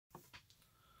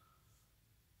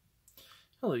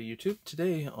Hello YouTube.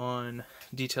 Today on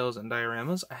Details and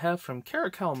Dioramas, I have from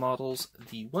Caracal Models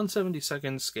the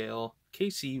 1/72 scale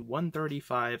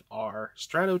KC-135R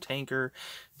Stratotanker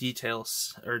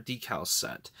decal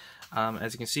set.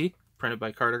 As you can see, printed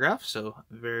by Caracal, so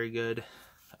very good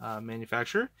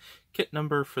manufacturer. Kit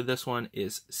number for this one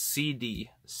is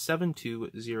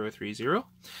CD72030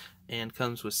 and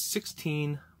comes with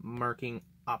 16 marking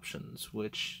options,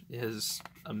 which is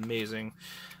amazing,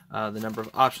 the number of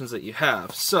options that you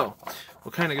have. So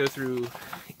we'll kind of go through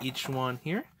each one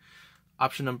here.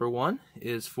 Option number 1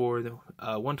 is for the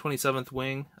 127th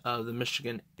wing of the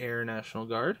Michigan Air National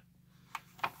Guard.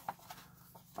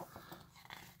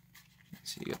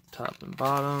 So you get the top and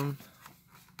bottom.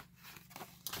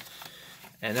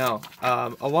 And now,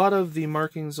 a lot of the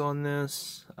markings on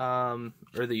this,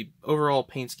 or the overall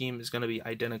paint scheme, is going to be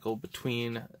identical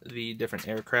between the different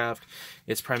aircraft.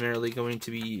 It's primarily going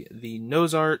to be the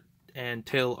nose art and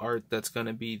tail art that's going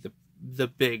to be the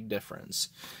big difference.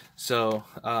 So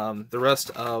the rest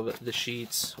of the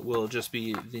sheets will just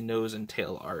be the nose and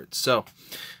tail art. So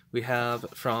we have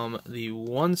from the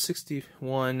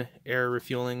 161 Air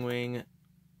Refueling Wing,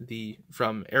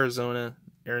 from Arizona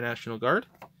Air National Guard.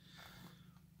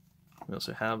 We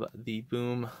also have the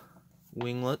boom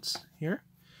winglets here.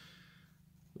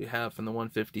 We have from the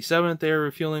 157th Air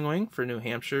Refueling Wing for New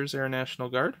Hampshire's Air National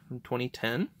Guard from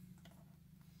 2010.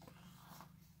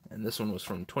 And this one was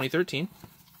from 2013.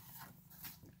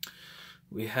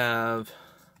 We have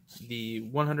the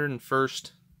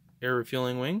 101st Air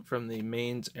Refueling Wing from the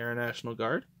Maine's Air National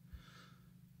Guard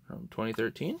from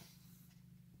 2013.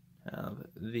 Have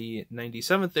the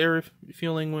 97th Air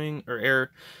Refueling Wing, or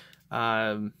Air...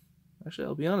 actually,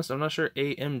 I'll be honest, I'm not sure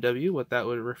AMW, what that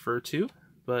would refer to,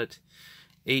 but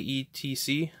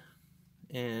AETC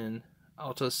in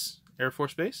Altus Air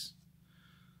Force Base.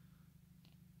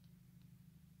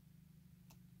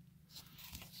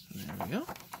 There we go.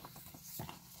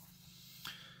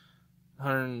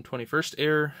 121st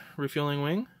Air Refueling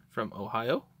Wing from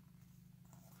Ohio.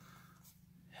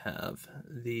 Have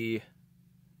the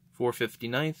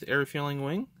 459th Air Refueling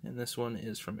Wing, and this one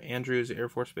is from Andrews Air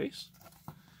Force Base.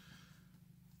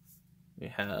 We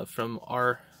have from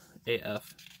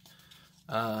RAF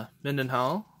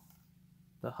Mendenhall,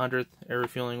 the 100th Air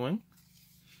Refueling Wing.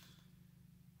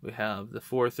 We have the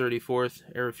 434th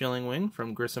Air Refueling Wing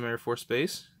from Grissom Air Force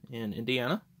Base in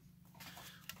Indiana,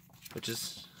 which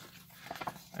is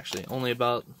actually only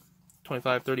about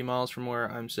 25-30 miles from where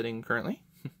I'm sitting currently.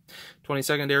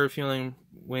 22nd Air Refueling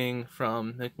Wing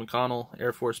from McConnell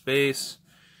Air Force Base.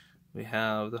 We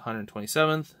have the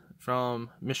 127th from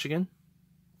Michigan.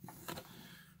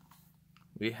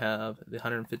 We have the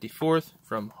 154th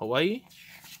from Hawaii.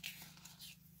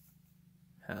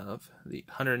 Have the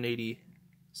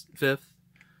 185th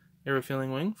Air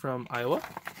Refueling Wing from Iowa.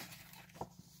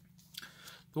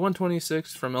 The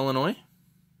 126th from Illinois.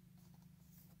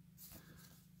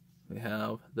 We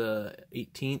have the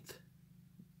 18th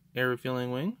Air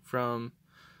Refueling Wing from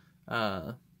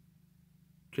Kadena.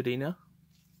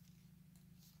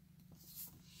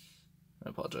 I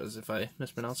apologize if I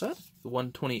mispronounced that. The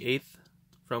 128th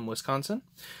from Wisconsin.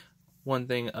 One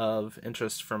thing of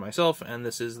interest for myself, and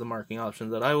this is the marking option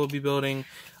that I will be building,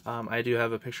 I do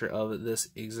have a picture of this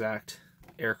exact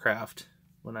aircraft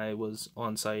when I was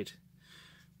on site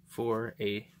for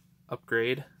a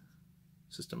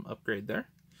system upgrade there.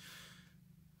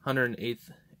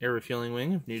 108th Air Refueling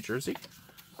Wing of New Jersey.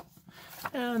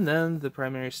 And then the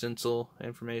primary stencil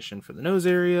information for the nose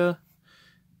area,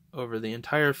 over the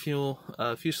entire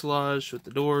fuselage with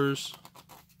the doors,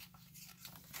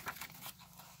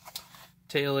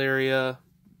 tail area,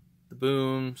 the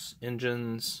booms,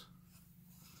 engines,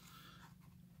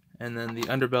 and then the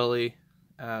underbelly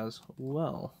as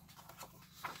well.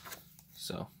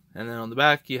 So, and then on the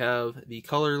back you have the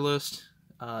color list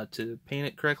to paint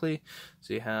it correctly.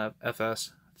 So you have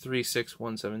FS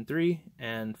 36173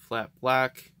 and flat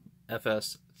black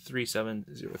FS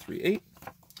 37038.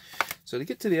 So to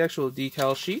get to the actual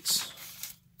decal sheets,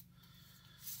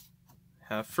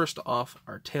 have first off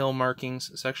our tail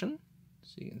markings section.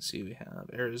 So you can see we have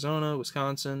Arizona,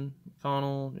 Wisconsin,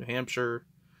 McConnell, New Hampshire,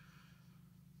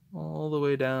 all the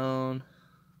way down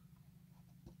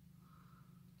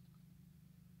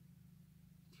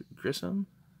through Grissom.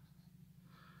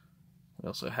 We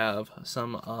also have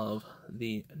some of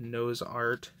the nose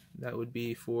art that would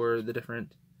be for the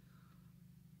different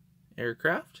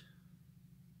aircraft.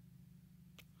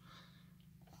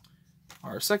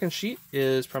 Our second sheet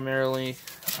is primarily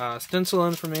stencil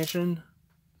information,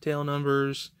 tail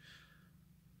numbers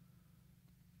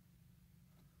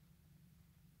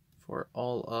for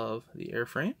all of the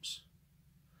airframes.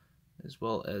 as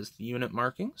well as the unit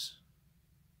markings.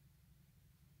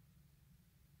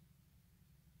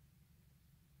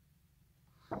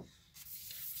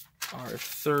 Our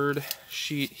third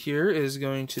sheet here is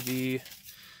going to be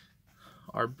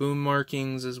our boom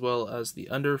markings as well as the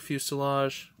under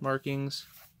fuselage markings.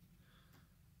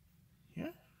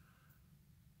 Here.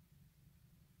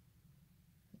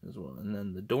 As well, and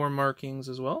then the door markings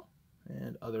as well,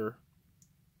 and other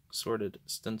sorted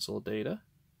stencil data.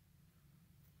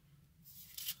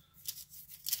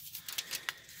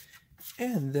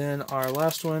 And then our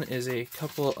last one is a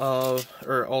couple of,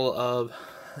 or all of,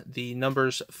 the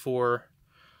numbers for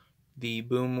the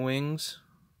boom wings,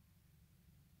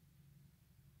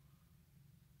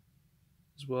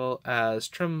 as well as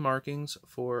trim markings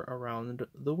for around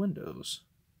the windows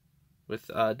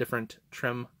with different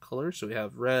trim colors. So we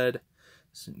have red,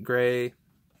 gray,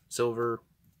 silver,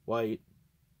 white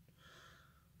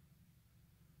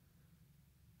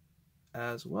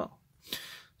as well.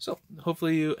 So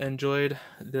hopefully you enjoyed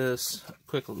this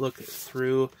quick look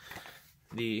through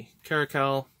the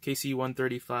Caracal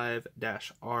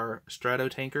KC-135R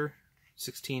Stratotanker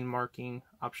 16 marking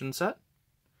option set.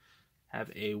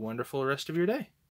 Have a wonderful rest of your day.